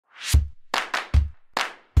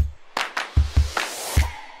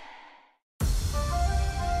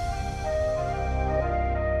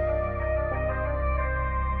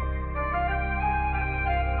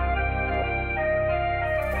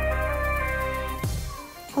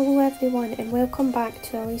Hello everyone and welcome back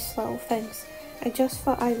to Elise Little Things. I just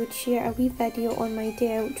thought I would share a wee video on my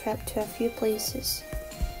day out trip to a few places.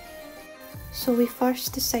 So we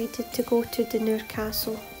first decided to go to Doon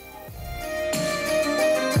Castle.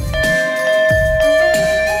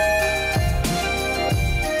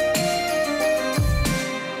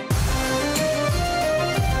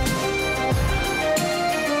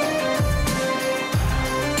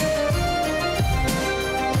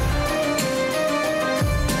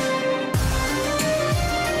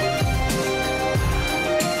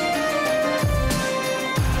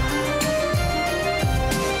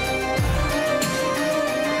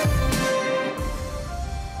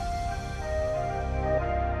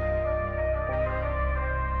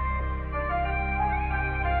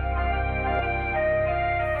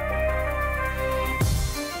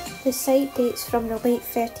 The site dates from the late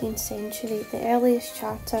 13th century, the earliest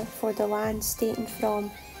charter for the land dating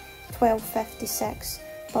from 1256,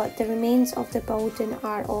 but the remains of the building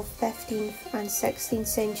are of 15th and 16th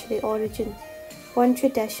century origin. One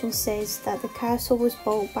tradition says that the castle was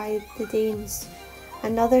built by the Danes.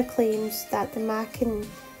 Another claims that the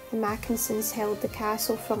Mackensons held the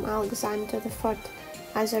castle from Alexander III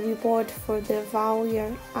as a reward for their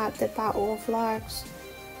valour at the Battle of Largs.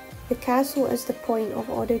 The castle is the point of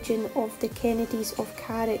origin of the Kennedys of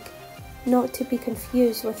Carrick, not to be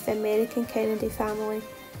confused with the American Kennedy family,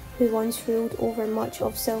 who once ruled over much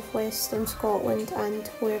of southwestern Scotland and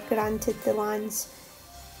were granted the lands.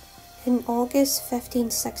 In August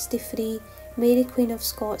 1563, Mary Queen of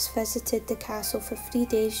Scots visited the castle for 3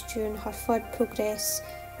 days during her third progress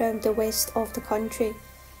round the west of the country.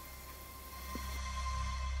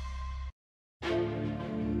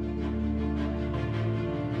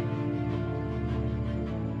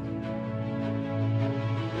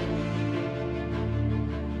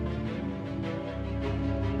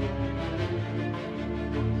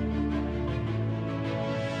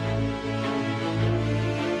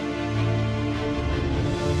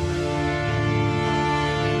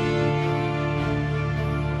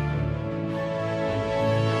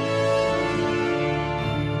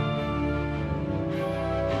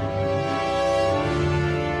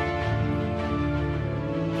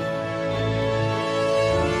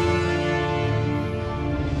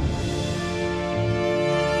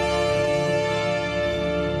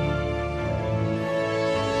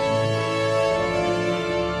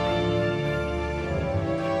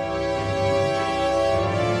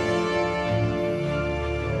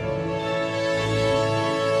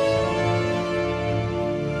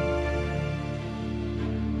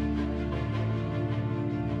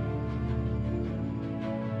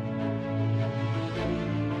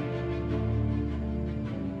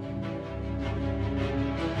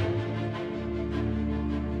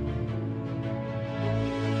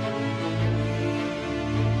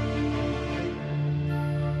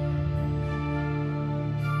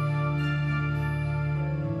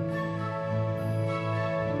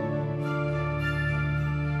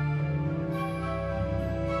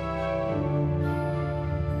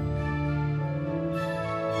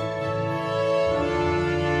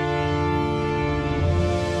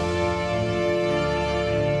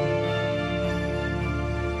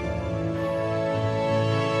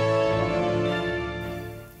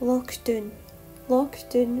 Loch Doon. Loch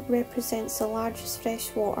Doon represents the largest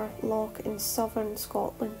freshwater loch in southern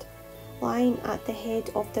Scotland, lying at the head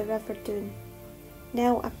of the River Doon.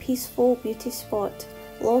 Now a peaceful beauty spot,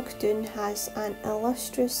 Loch Doon has an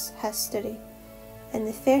illustrious history. In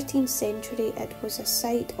the 13th century it was a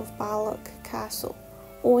site of Balloch Castle,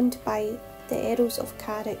 owned by the Earls of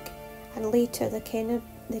Carrick and later the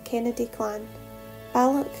Kennedy clan.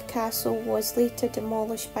 Balloch Castle was later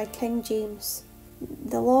demolished by King James.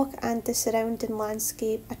 The loch and the surrounding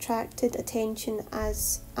landscape attracted attention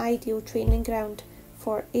as ideal training ground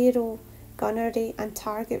for aero, gunnery and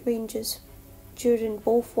target ranges during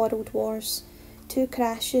both World Wars. 2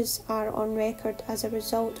 crashes are on record as a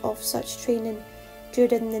result of such training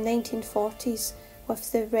during the 1940s,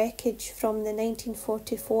 with the wreckage from the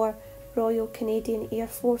 1944 Royal Canadian Air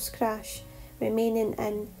Force crash remaining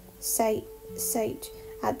in sight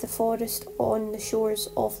at the forest on the shores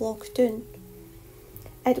of Loch Doon.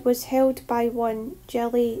 It was held by one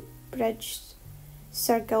Gilly-bridged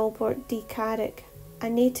Sir Gilbert de Carrick,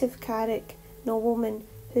 a native Carrick nobleman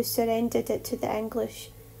who surrendered it to the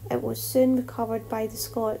English. It was soon recovered by the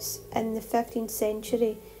Scots. In the 15th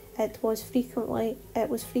century, it was frequently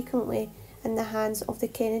in the hands of the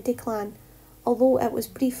Kennedy clan, although it was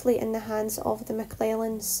briefly in the hands of the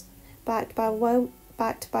McClellans, backed by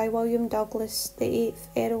William Douglas, the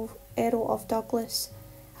 8th Earl of Douglas.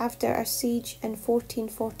 After a siege in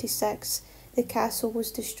 1446, The castle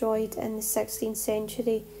was destroyed in the 16th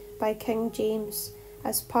century by King James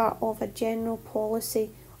as part of a general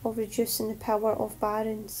policy of reducing the power of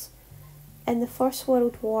barons. In the First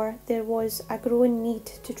World War, there was a growing need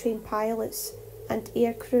to train pilots and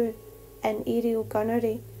aircrew in aerial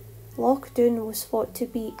gunnery. Loch Doon was thought to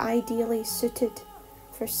be ideally suited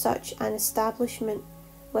for such an establishment,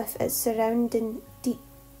 with its surrounding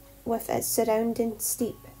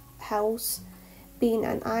steep hills being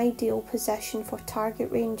an ideal position for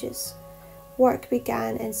target ranges. Work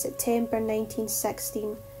began in September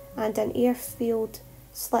 1916, and an airfield,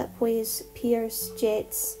 slipways, piers,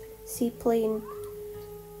 jets, seaplane,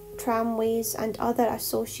 tramways and other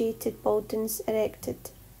associated buildings erected.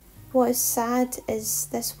 What is sad is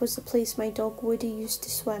this was the place my dog Woody used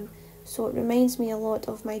to swim, so it reminds me a lot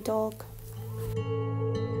of my dog.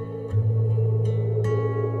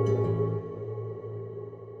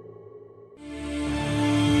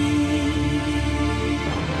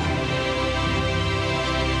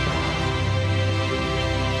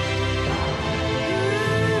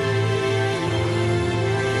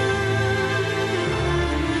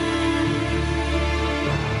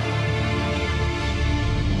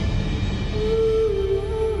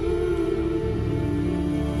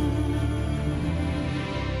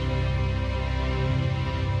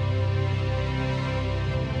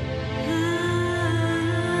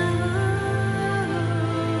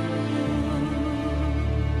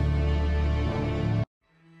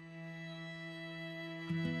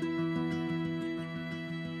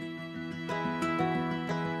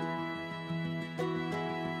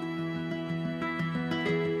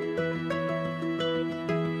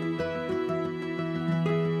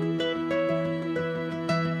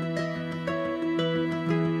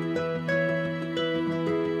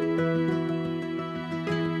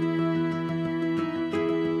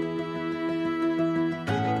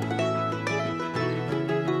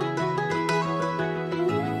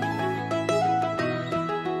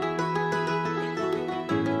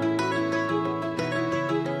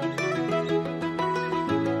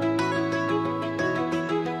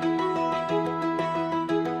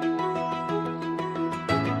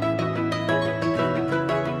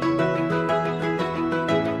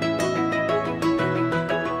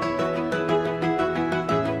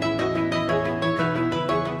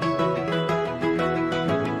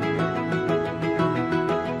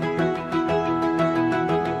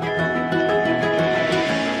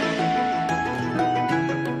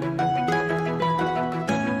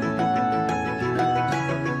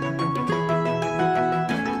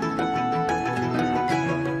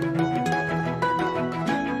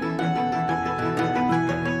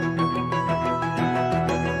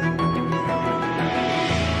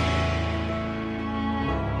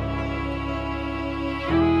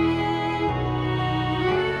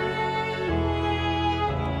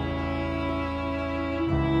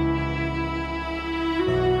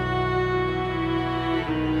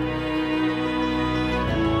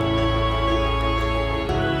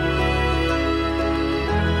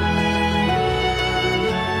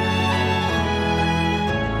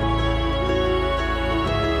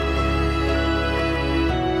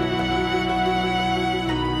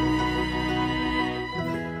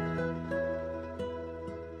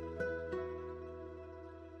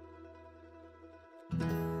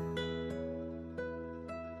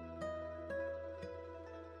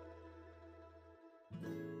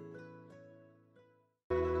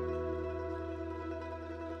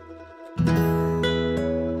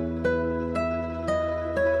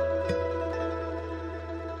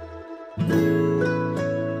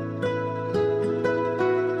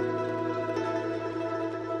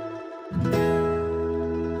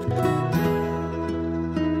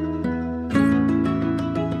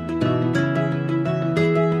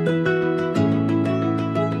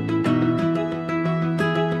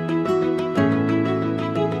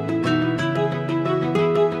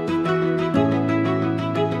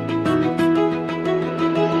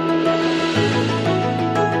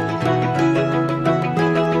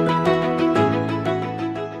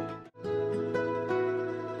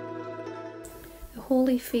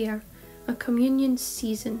 Holy Fair, a communion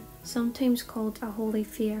season, sometimes called a Holy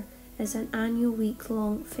Fair, is an annual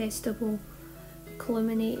week-long festival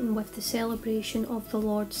culminating with the celebration of the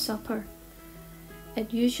Lord's Supper.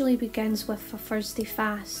 It usually begins with a Thursday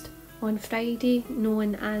fast. On Friday,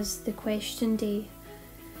 known as the Question Day,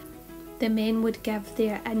 the men would give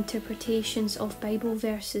their interpretations of Bible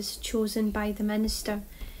verses chosen by the minister.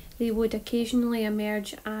 They would occasionally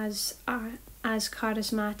emerge as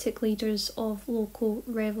charismatic leaders of local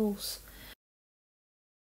revels.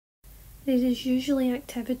 There is usually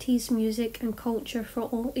activities, music and culture for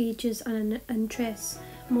all ages and interests,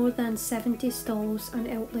 more than 70 stalls and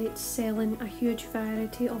outlets selling a huge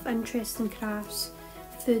variety of interesting crafts,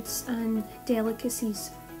 foods and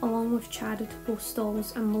delicacies, along with charitable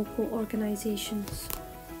stalls and local organisations.